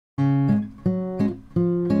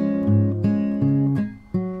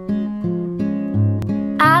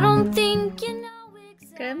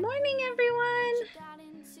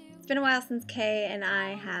2000s, Kay and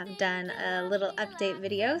I have done a little update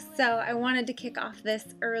video, so I wanted to kick off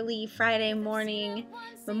this early Friday morning,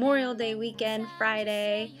 Memorial Day weekend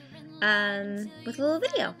Friday, with a little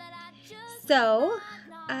video. So,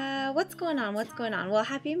 what's going on? What's going on? Well,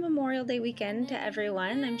 happy Memorial Day weekend to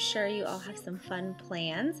everyone. I'm sure you all have some fun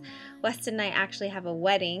plans. Weston and I actually have a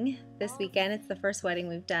wedding this weekend. It's the first wedding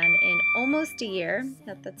we've done in almost a year.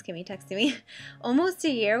 That's Kimmy texting me. Almost a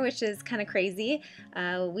year, which is kind of crazy.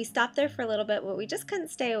 We stopped there for a little bit, but we just couldn't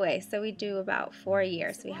stay away. So we do about 4 a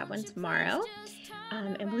year. So we have one tomorrow.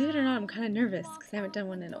 And believe it or not, I'm kind of nervous because I haven't done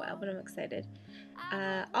one in a while, but I'm excited.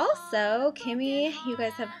 Also, Kimmy, you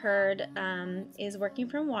guys have heard, is working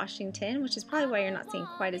from Washington, which is probably why you're not seeing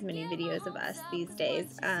quite as many videos of us these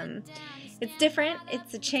days. It's different.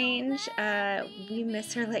 It's a change. We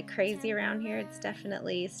miss her like crazy around here. It's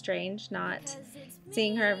definitely strange not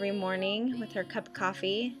seeing her every morning with her cup of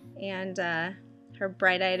coffee and her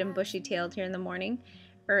bright-eyed and bushy-tailed here in the morning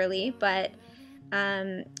early, but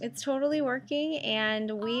it's totally working,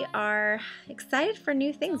 and we are excited for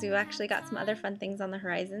new things. We've actually got some other fun things on the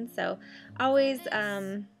horizon, so always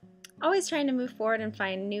trying to move forward and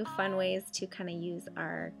find new fun ways to kind of use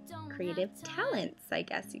our creative talents, I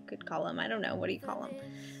guess you could call them. I don't know, what do you call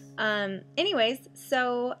them? Anyways,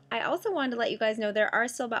 so I also wanted to let you guys know there are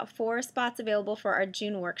still about 4 spots available for our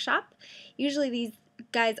June workshop. Usually these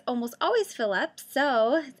guys almost always fill up,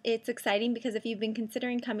 so it's exciting because if you've been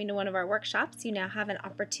considering coming to one of our workshops, you now have an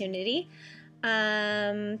opportunity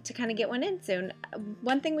to kind of get one in soon.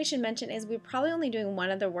 One thing we should mention is we're probably only doing one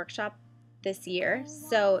other workshop this year,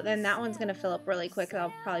 so then that one's going to fill up really quick.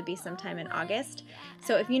 That'll probably be sometime in August.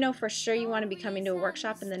 So if you know for sure you want to be coming to a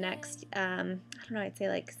workshop in the next, I don't know, I'd say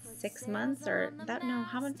like 6 months or that. No,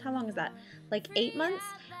 how long is that? Like 8 months?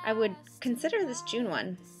 I would consider this June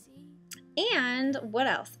one. And what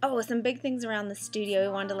else? Oh, some big things around the studio we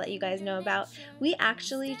wanted to let you guys know about. We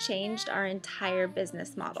actually changed our entire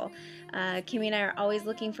business model. Kimmy and I are always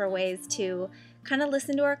looking for ways to kind of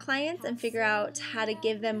listen to our clients and figure out how to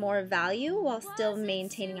give them more value while still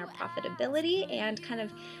maintaining our profitability, and kind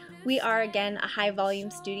of, we are again a high volume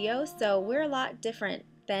studio, so we're a lot different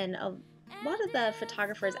than a lot of the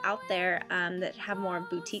photographers out there that have more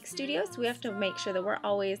boutique studios. So we have to make sure that we're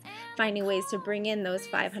always finding ways to bring in those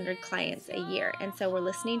 500 clients a year, and so we're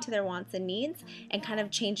listening to their wants and needs and kind of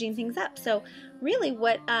changing things up. So really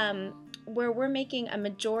where we're making a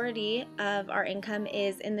majority of our income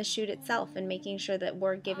is in the shoot itself, and making sure that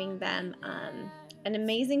we're giving them an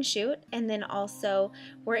amazing shoot, and then also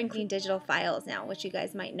we're including digital files now, which you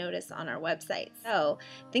guys might notice on our website. So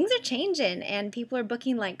things are changing and people are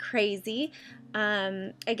booking like crazy.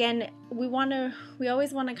 Again, we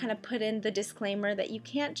always want to kind of put in the disclaimer that you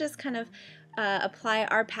can't just kind of apply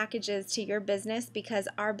our packages to your business, because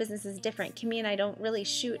our business is different. Kimmy and I don't really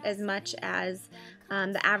shoot as much as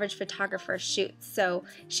the average photographer shoots. So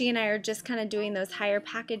she and I are just kind of doing those higher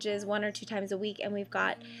packages 1 or 2 times a week, and we've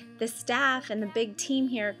got the staff and the big team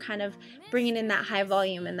here kind of bringing in that high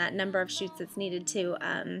volume and that number of shoots that's needed to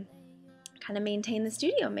kind of maintain the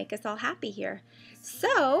studio, make us all happy here.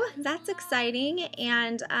 So that's exciting.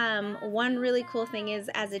 And one really cool thing is,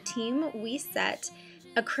 as a team, we set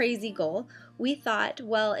a crazy goal. We thought,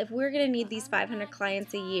 well, if we're going to need these 500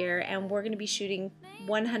 clients a year and we're going to be shooting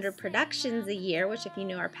 100 productions a year, which if you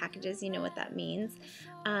know our packages, you know what that means,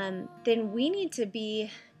 then we need to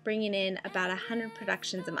be bringing in about 100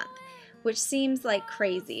 productions a month, which seems like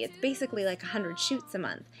crazy. It's basically like 100 shoots a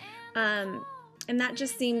month. And that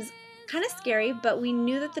just seems kind of scary, but we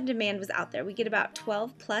knew that the demand was out there. We get about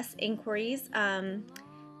 12 plus inquiries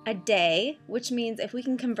a day, which means if we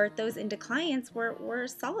can convert those into clients, we're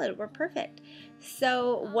solid, we're perfect.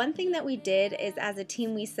 So one thing that we did is, as a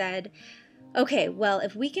team, we said, okay, well,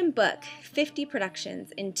 if we can book 50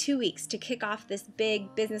 productions in 2 weeks to kick off this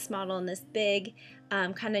big business model and this big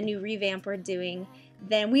kind of new revamp we're doing,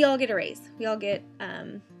 then we all get a raise. We all get,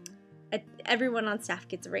 everyone on staff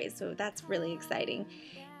gets a raise, so that's really exciting.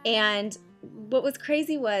 And what was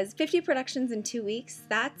crazy was 50 productions in 2 weeks.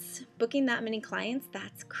 That's booking that many clients.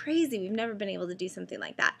 That's crazy. We've never been able to do something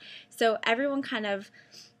like that. So everyone kind of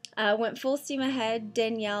went full steam ahead.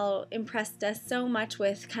 Danielle impressed us so much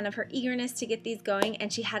with kind of her eagerness to get these going,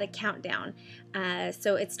 and she had a countdown.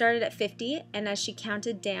 So it started at 50, and as she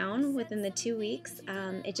counted down within the 2 weeks,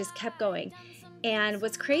 it just kept going. And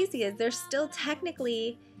what's crazy is there's still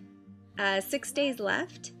technically 6 days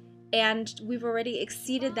left, and we've already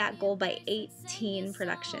exceeded that goal by 18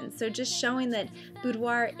 productions. So just showing that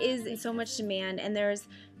boudoir is in so much demand, and there's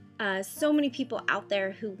so many people out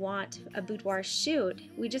there who want a boudoir shoot.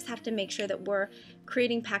 We just have to make sure that we're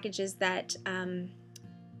creating packages that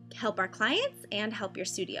help our clients and help your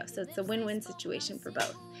studio. So it's a win-win situation for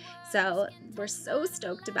both. So we're so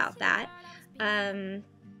stoked about that.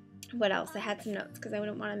 What else? I had some notes because I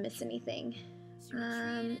wouldn't want to miss anything.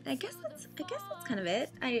 I guess that's kind of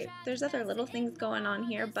it. There's other little things going on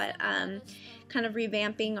here, but kind of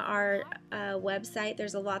revamping our website.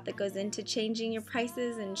 There's a lot that goes into changing your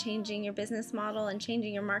prices and changing your business model and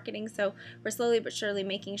changing your marketing. So we're slowly but surely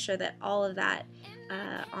making sure that all of that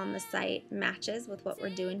on the site matches with what we're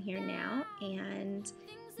doing here now. And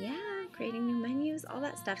yeah, creating new menus, all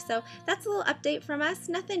that stuff. So that's a little update from us.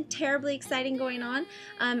 Nothing terribly exciting going on.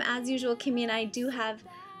 As usual, Kimmy and I do have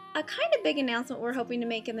a kind of big announcement we're hoping to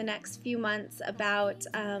make in the next few months about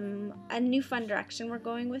a new fun direction we're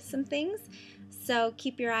going with some things. So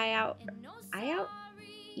keep your eye out,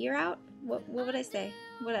 ear out, what would I say?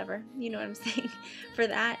 Whatever, you know what I'm saying, for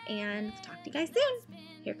that, and talk to you guys soon.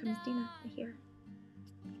 Here comes Dina, right here.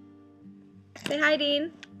 Say hi,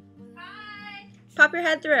 Dean. Hi. Pop your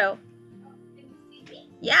head through. Oh, can you see me?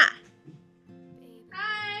 Yeah.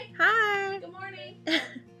 Hi. Hi. Good morning.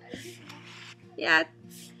 Yeah.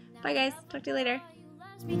 Bye, guys. Talk to you later.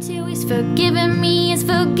 Me too, he's forgiven me, he's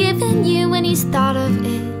forgiven you, and he's thought of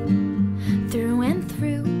it.